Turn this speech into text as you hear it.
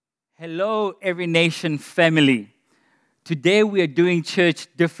Hello, Every Nation family. Today we are doing church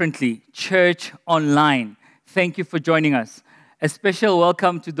differently, church online. Thank you for joining us. A special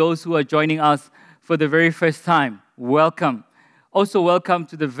welcome to those who are joining us for the very first time. Welcome. Also, welcome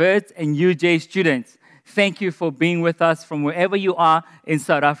to the Vert and UJ students. Thank you for being with us from wherever you are in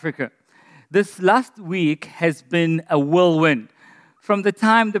South Africa. This last week has been a whirlwind. From the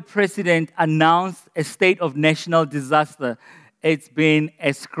time the president announced a state of national disaster, it's been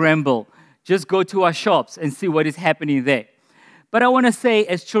a scramble. Just go to our shops and see what is happening there. But I want to say,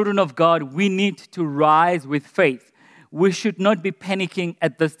 as children of God, we need to rise with faith. We should not be panicking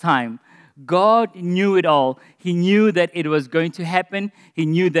at this time. God knew it all. He knew that it was going to happen. He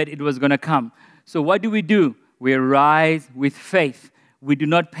knew that it was going to come. So what do? We rise with faith. We do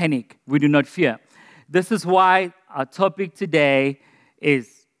not panic. We do not fear. This is why our topic today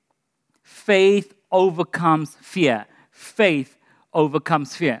is faith overcomes fear. Faith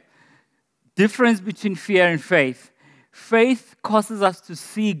overcomes fear. Difference between fear and faith. Faith causes us to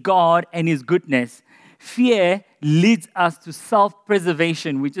see God and His goodness. Fear leads us to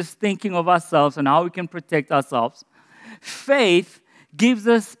self-preservation. We're just thinking of ourselves and how we can protect ourselves. Faith gives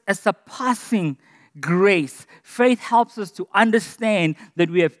us a surpassing grace. Faith helps us to understand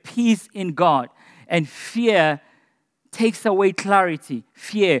that we have peace in God. And fear takes away clarity.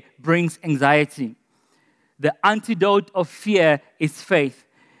 Fear brings anxiety. The antidote of fear is faith.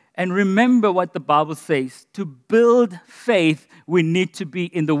 And remember what the Bible says. To build faith, we need to be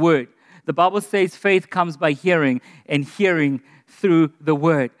in the Word. The Bible says faith comes by hearing, and hearing through the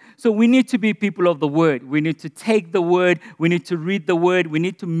Word. So we need to be people of the Word. We need to take the Word. We need to read the Word. We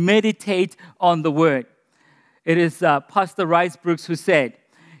need to meditate on the Word. It is Pastor Rice Brooks who said,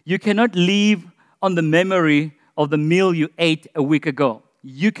 "You cannot live on the memory of the meal you ate a week ago.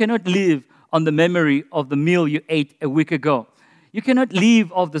 You cannot live on the memory of the meal you ate a week ago. You cannot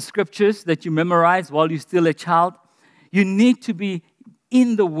live off the scriptures that you memorized while you're still a child. You need to be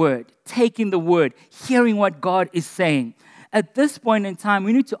in the Word, taking the Word, hearing what God is saying. At this point in time,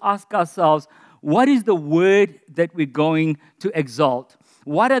 we need to ask ourselves, what is the Word that we're going to exalt?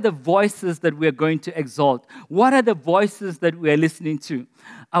 What are the voices that we're going to exalt? What are the voices that we're listening to?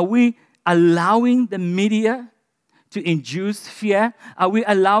 Are we allowing the media to induce fear? Are we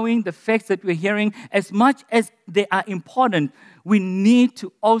allowing the facts that we're hearing, as much as they are important, we need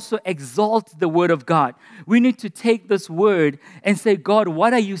to also exalt the Word of God. We need to take this Word and say, God,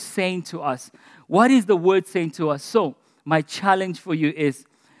 what are you saying to us? What is the Word saying to us? So, my challenge for you is,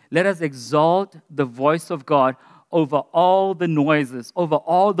 let us exalt the voice of God over all the noises, over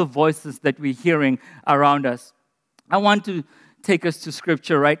all the voices that we're hearing around us. I want to take us to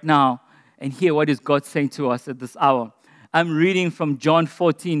Scripture right now and hear what is God saying to us at this hour. I'm reading from John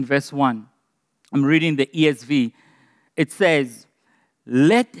 14, verse 1. I'm reading the ESV. It says,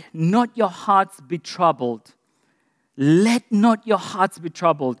 "Let not your hearts be troubled. Let not your hearts be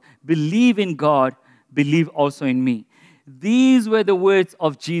troubled. Believe in God. Believe also in me." These were the words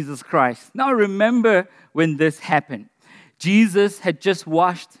of Jesus Christ. Now remember when this happened. Jesus had just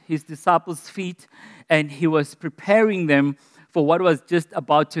washed his disciples' feet, and he was preparing them for what was just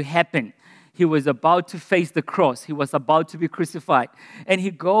about to happen. He was about to face the cross. He was about to be crucified. And he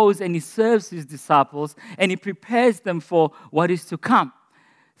goes and he serves his disciples and he prepares them for what is to come.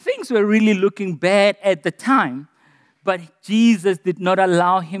 Things were really looking bad at the time, but Jesus did not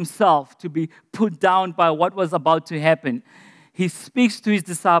allow himself to be put down by what was about to happen. He speaks to his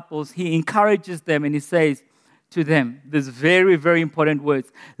disciples, he encourages them, and he says to them these very, very important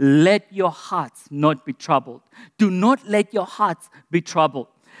words: "Let your hearts not be troubled." Do not let your hearts be troubled.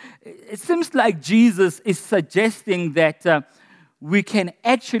 It seems like Jesus is suggesting that we can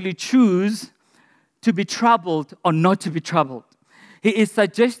actually choose to be troubled or not to be troubled. He is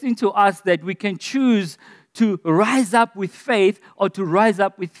suggesting to us that we can choose to rise up with faith or to rise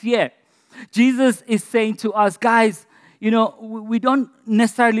up with fear. Jesus is saying to us, guys, we don't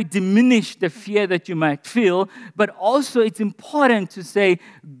necessarily diminish the fear that you might feel, but also it's important to say,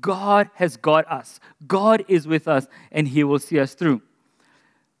 God has got us. God is with us, and He will see us through.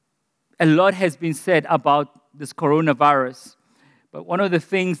 A lot has been said about this coronavirus, but one of the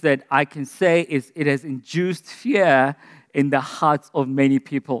things that I can say is it has induced fear in the hearts of many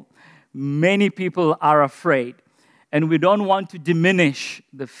people. Many people are afraid, and we don't want to diminish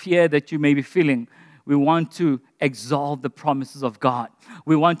the fear that you may be feeling. We want to exalt the promises of God.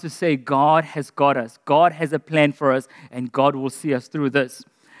 We want to say, God has got us. God has a plan for us, and God will see us through this.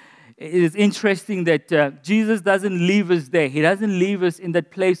 It is interesting that Jesus doesn't leave us there. He doesn't leave us in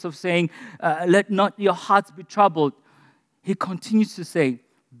that place of saying, let not your hearts be troubled. He continues to say,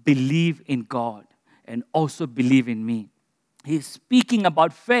 believe in God and also believe in me. He's speaking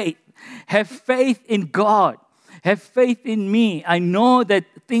about faith. Have faith in God. Have faith in me. I know that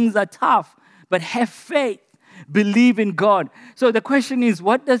things are tough, but have faith. Believe in God. So the question is,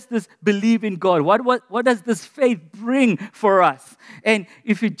 what does this believe in God? What does this faith bring for us? And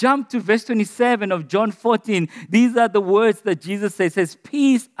if you jump to verse 27 of John 14, these are the words that Jesus says,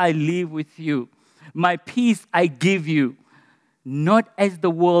 peace I leave with you. My peace I give you. Not as the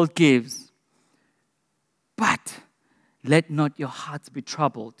world gives, but let not your hearts be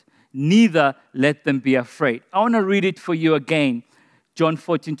troubled, neither let them be afraid. I want to read it for you again. John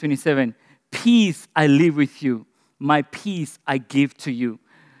 14:27. Peace I leave with you. My peace I give to you.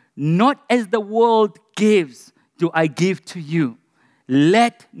 Not as the world gives, do I give to you.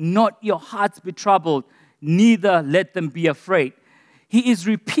 Let not your hearts be troubled, neither let them be afraid. He is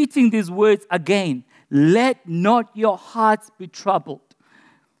repeating these words again. Let not your hearts be troubled.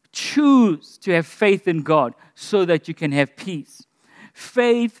 Choose to have faith in God so that you can have peace.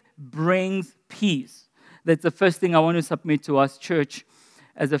 Faith brings peace. That's the first thing I want to submit to us, church.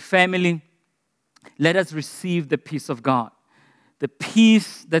 As a family, let us receive the peace of God, the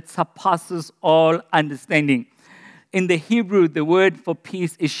peace that surpasses all understanding. In the Hebrew, the word for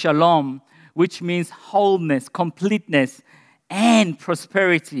peace is shalom, which means wholeness, completeness, and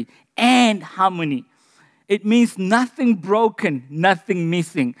prosperity, and harmony. It means nothing broken, nothing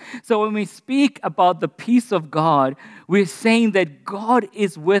missing. So when we speak about the peace of God, we're saying that God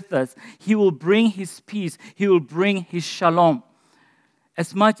is with us. He will bring His peace. He will bring His shalom.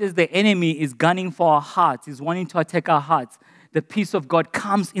 As much as the enemy is gunning for our hearts, is wanting to attack our hearts, the peace of God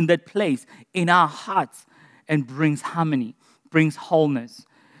comes in that place, in our hearts, and brings harmony, brings wholeness.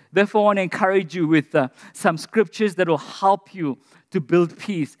 Therefore, I want to encourage you with some scriptures that will help you to build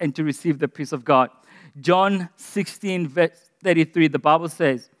peace and to receive the peace of God. John 16, verse 33, the Bible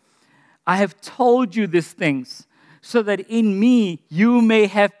says, I have told you these things so that in me you may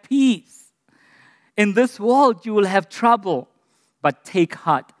have peace. In this world you will have trouble, but take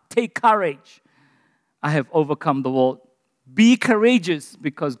heart, take courage. I have overcome the world. Be courageous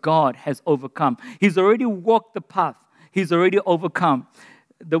because God has overcome. He's already walked the path. He's already overcome.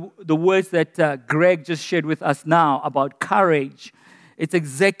 The words that Greg just shared with us now about courage, it's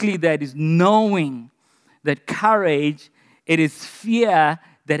exactly that, is knowing that courage, it is fear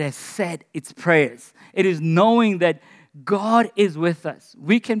that has said its prayers. It is knowing that God is with us.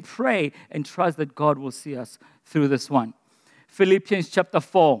 We can pray and trust that God will see us through this one. Philippians chapter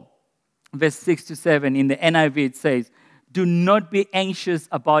 4, verse 6 to 7, in the NIV it says, do not be anxious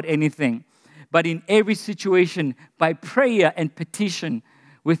about anything, but in every situation, by prayer and petition,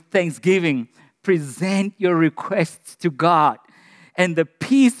 with thanksgiving, present your requests to God. And the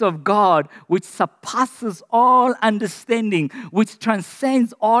peace of God, which surpasses all understanding, which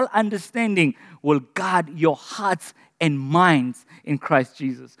transcends all understanding, will guard your hearts and minds in Christ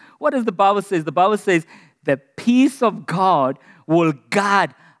Jesus. What does the Bible say? The Bible says, the peace of God will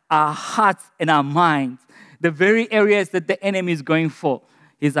guard our hearts and our minds. The very areas that the enemy is going for.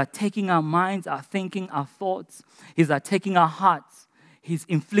 He's attacking our minds, our thinking, our thoughts. He's attacking our hearts. He's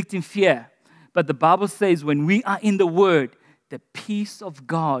inflicting fear. But the Bible says when we are in the Word, the peace of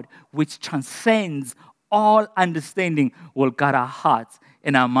God, which transcends all understanding, will guard our hearts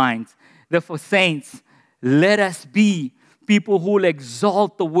and our minds. Therefore, saints, let us be people who will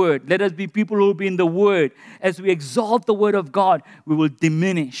exalt the Word. Let us be people who will be in the Word. As we exalt the Word of God, we will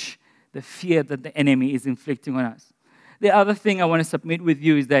diminish the fear that the enemy is inflicting on us. The other thing I want to submit with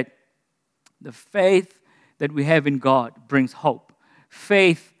you is that the faith that we have in God brings hope.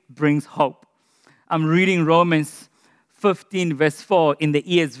 Faith brings hope. I'm reading Romans 15, verse 4 in the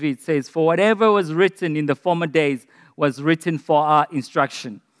ESV. It says, for whatever was written in the former days was written for our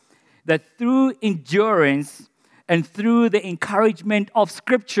instruction, that through endurance and through the encouragement of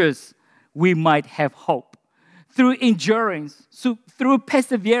Scriptures, we might have hope. Through endurance, through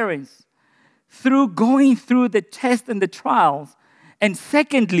perseverance, through going through the tests and the trials, and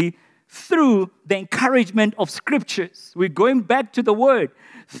secondly, through the encouragement of Scriptures. We're going back to the Word.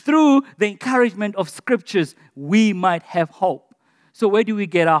 Through the encouragement of Scriptures, we might have hope. So where do we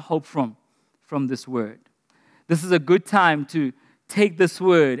get our hope from? From this Word. This is a good time to take this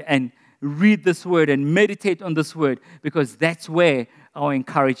Word and read this Word and meditate on this Word, because that's where our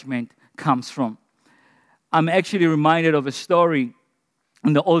encouragement comes from. I'm actually reminded of a story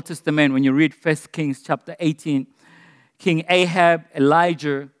in the Old Testament when you read 1 Kings chapter 18. King Ahab,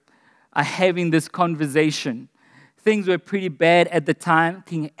 Elijah are having this conversation. Things were pretty bad at the time.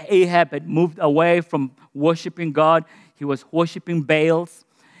 King Ahab had moved away from worshiping God. He was worshiping Baals.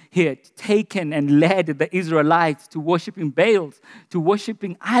 He had taken and led the Israelites to worshiping Baals, to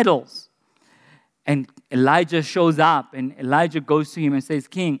worshiping idols. And Elijah shows up, and Elijah goes to him and says,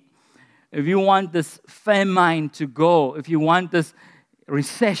 King, if you want this famine to go, if you want this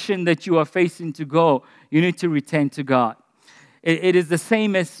recession that you are facing to go, you need to return to God. It is the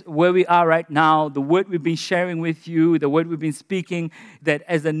same as where we are right now, the word we've been sharing with you, the word we've been speaking, that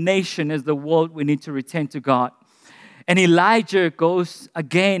as a nation, as the world, we need to return to God. And Elijah goes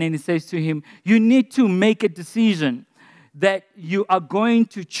again and he says to him, you need to make a decision that you are going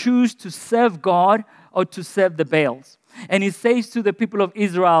to choose to serve God or to serve the Baals. And he says to the people of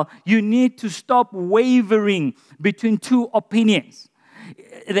Israel, you need to stop wavering between two opinions.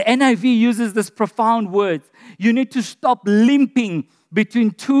 The NIV uses this profound word. You need to stop limping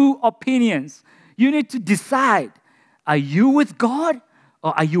between two opinions. You need to decide, are you with God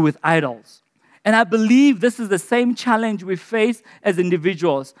or are you with idols? And I believe this is the same challenge we face as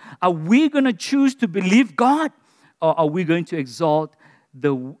individuals. Are we going to choose to believe God or are we going to exalt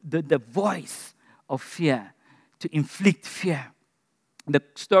the voice of fear, to inflict fear? The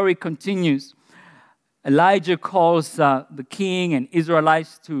story continues. Elijah calls the king and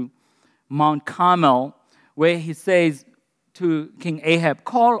Israelites to Mount Carmel, where he says to King Ahab,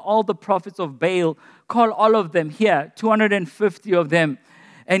 call all the prophets of Baal, call all of them here, 250 of them.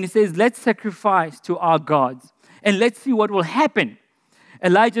 And he says, let's sacrifice to our gods and let's see what will happen.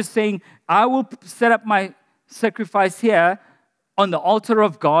 Elijah's saying, I will set up my sacrifice here on the altar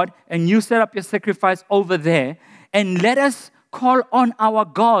of God and you set up your sacrifice over there and let us call on our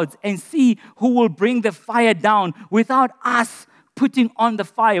gods and see who will bring the fire down without us putting on the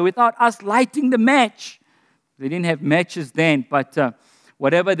fire, without us lighting the match. They didn't have matches then, but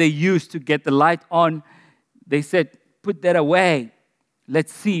whatever they used to get the light on, they said, put that away.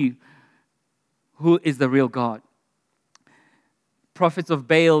 Let's see who is the real God. Prophets of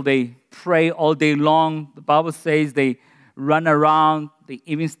Baal, they pray all day long. The Bible says they run around. They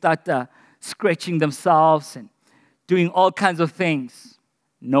even start scratching themselves and doing all kinds of things.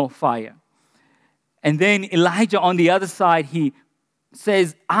 No fire. And then Elijah on the other side, he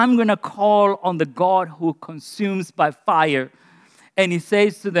says, I'm going to call on the God who consumes by fire. And he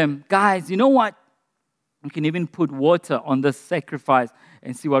says to them, guys, you know what? You can even put water on this sacrifice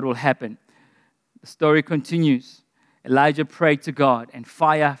and see what will happen. The story continues. Elijah prayed to God, and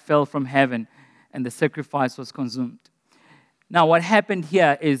fire fell from heaven, and the sacrifice was consumed. Now, what happened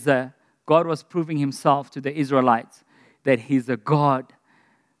here is God was proving himself to the Israelites that he's a God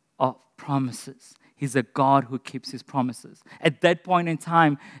of promises. He's a God who keeps his promises. At that point in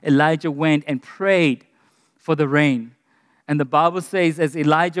time, Elijah went and prayed for the rain. And the Bible says as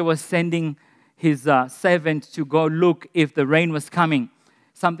Elijah was sending his servant to go look if the rain was coming,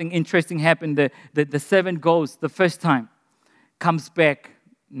 something interesting happened. The servant goes the first time, comes back,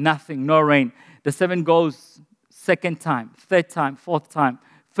 nothing, no rain. The servant goes second time, third time, fourth time,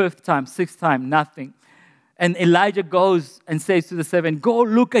 fifth time, sixth time, nothing. And Elijah goes and says to the servant, go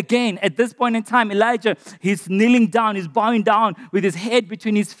look again. At this point in time, Elijah, he's kneeling down, he's bowing down with his head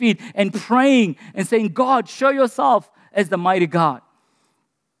between his feet and praying and saying, God, show yourself as the mighty God.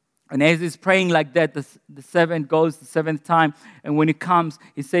 And as he's praying like that, the servant goes the seventh time. And when he comes,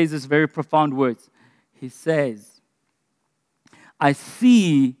 he says this very profound words. He says, I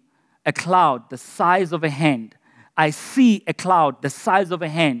see a cloud the size of a hand. I see a cloud the size of a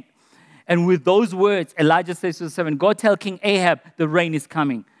hand. And with those words, Elijah says to the servant, go tell King Ahab the rain is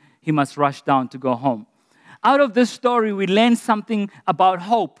coming. He must rush down to go home. Out of this story, we learn something about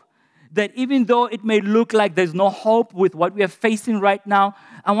hope. That even though it may look like there's no hope with what we are facing right now,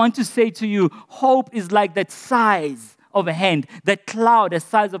 I want to say to you, hope is like that size of a hand, that cloud the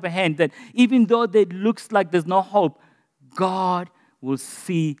size of a hand, that even though it looks like there's no hope, God will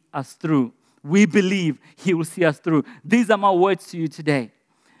see us through. We believe he will see us through. These are my words to you today.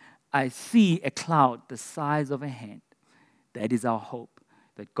 I see a cloud the size of a hand. That is our hope,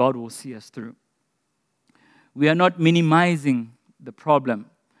 that God will see us through. We are not minimizing the problem,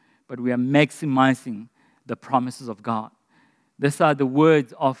 but we are maximizing the promises of God. These are the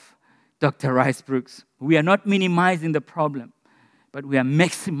words of Dr. Rice Brooks. We are not minimizing the problem, but we are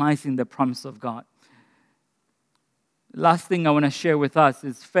maximizing the promise of God. Last thing I want to share with us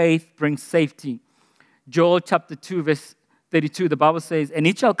is faith brings safety. Joel chapter 2, verse 32, the Bible says, and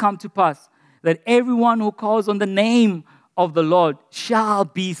it shall come to pass that everyone who calls on the name of the Lord shall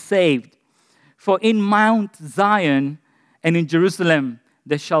be saved. For in Mount Zion and in Jerusalem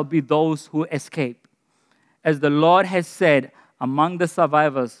there shall be those who escape. As the Lord has said, among the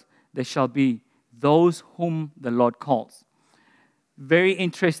survivors there shall be those whom the Lord calls. Very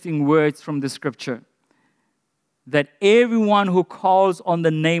interesting words from the scripture. That everyone who calls on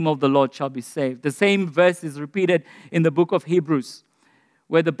the name of the Lord shall be saved. The same verse is repeated in the book of Hebrews,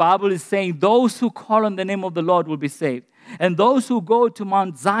 where the Bible is saying those who call on the name of the Lord will be saved. And those who go to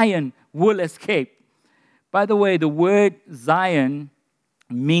Mount Zion will escape. By the way, the word Zion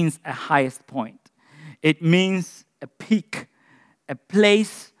means a highest point. It means a peak, a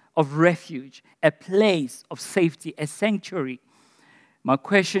place of refuge, a place of safety, a sanctuary. My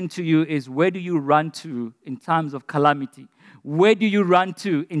question to you is, where do you run to in times of calamity? Where do you run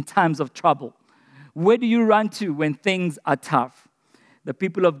to in times of trouble? Where do you run to when things are tough? The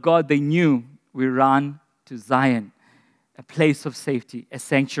people of God, they knew we run to Zion, a place of safety, a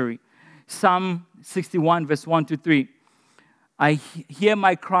sanctuary. Psalm 61, verse 1 to 3. I hear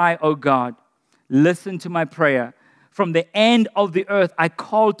my cry, O God. Listen to my prayer. From the end of the earth, I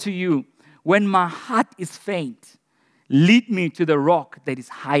call to you. When my heart is faint, lead me to the rock that is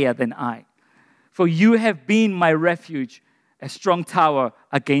higher than I. For you have been my refuge, a strong tower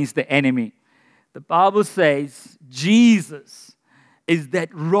against the enemy. The Bible says Jesus is that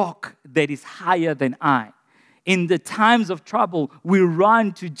rock that is higher than I. In the times of trouble, we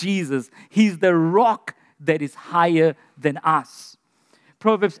run to Jesus. He's the rock that is higher than us.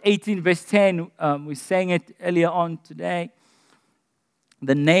 Proverbs 18, verse 10, we sang it earlier on today.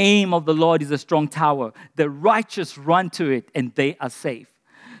 The name of the Lord is a strong tower. The righteous run to it and they are safe.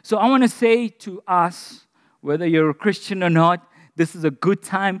 So I want to say to us, whether you're a Christian or not, this is a good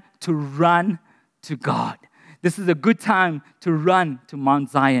time to run to God. This is a good time to run to Mount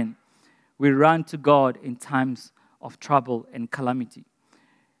Zion. We run to God in times of trouble and calamity.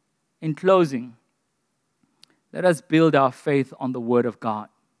 In closing, let us build our faith on the Word of God.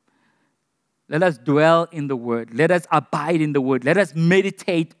 Let us dwell in the Word. Let us abide in the Word. Let us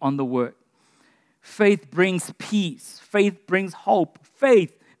meditate on the Word. Faith brings peace. Faith brings hope.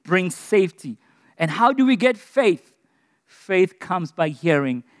 Faith brings safety. And how do we get faith? Faith comes by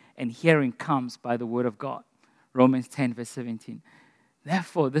hearing, and hearing comes by the Word of God. Romans 10, verse 17.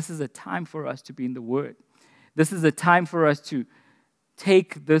 Therefore, this is a time for us to be in the Word. This is a time for us to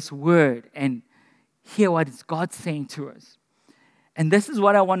take this Word and hear what is God saying to us. And this is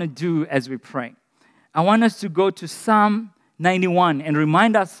what I want to do as we pray. I want us to go to Psalm 91 and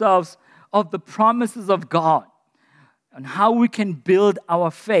remind ourselves of the promises of God and how we can build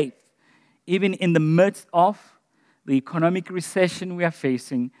our faith, even in the midst of the economic recession we are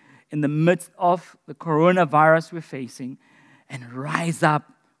facing, in the midst of the coronavirus we're facing, and rise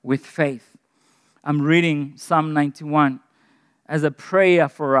up with faith. I'm reading Psalm 91 as a prayer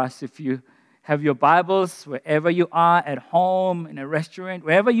for us. If you have your Bibles, wherever you are, at home, in a restaurant,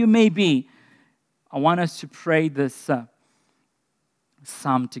 wherever you may be, I want us to pray this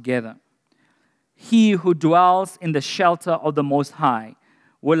psalm together. He who dwells in the shelter of the Most High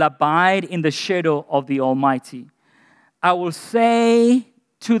will abide in the shadow of the Almighty. I will say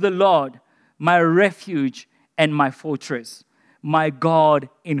to the Lord, my refuge and my fortress, my God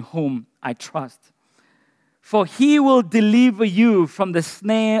in whom I trust. For he will deliver you from the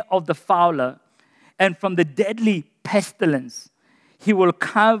snare of the fowler and from the deadly pestilence. He will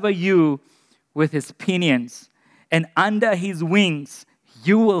cover you with his pinions, and under his wings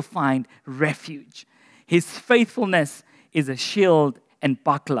you will find refuge. His faithfulness is a shield and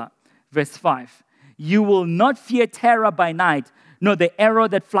buckler. Verse 5. You will not fear terror by night, nor the arrow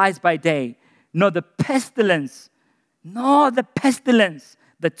that flies by day, nor the pestilence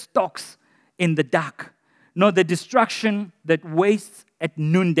that stalks in the dark, nor the destruction that wastes at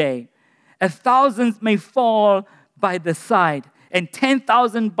noonday. 1,000 may fall by the side, and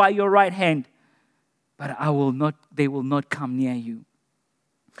 10,000 by your right hand, but they will not come near you.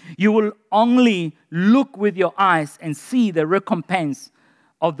 You will only look with your eyes and see the recompense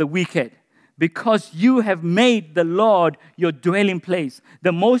of the wicked, because you have made the Lord your dwelling place,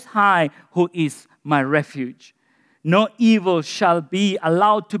 the Most High, who is my refuge. No evil shall be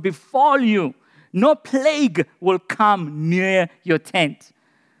allowed to befall you. No plague will come near your tent.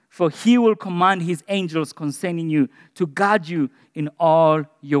 For he will command his angels concerning you to guard you in all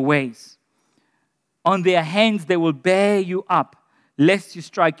your ways. On their hands they will bear you up, lest you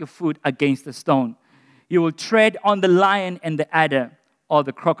strike your foot against a stone. You will tread on the lion and the adder, or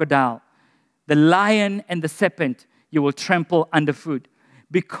the crocodile. The lion and the serpent you will trample underfoot.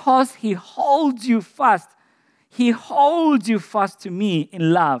 Because he holds you fast to me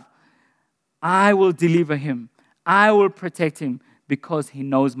in love. I will deliver him. I will protect him because he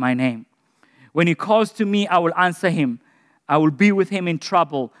knows my name. When he calls to me, I will answer him. I will be with him in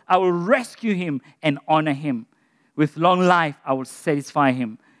trouble. I will rescue him and honor him. With long life, I will satisfy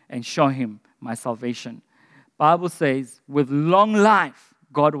him and show him my salvation. Bible says, with long life,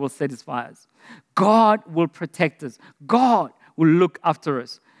 God will satisfy us. God will protect us. God will look after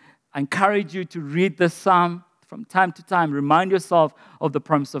us. I encourage you to read this psalm from time to time. Remind yourself of the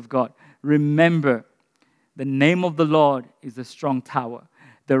promise of God. Remember, the name of the Lord is a strong tower.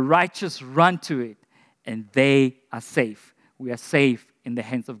 The righteous run to it, and they are safe. We are safe in the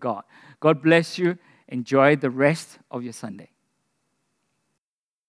hands of God. God bless you. Enjoy the rest of your Sunday.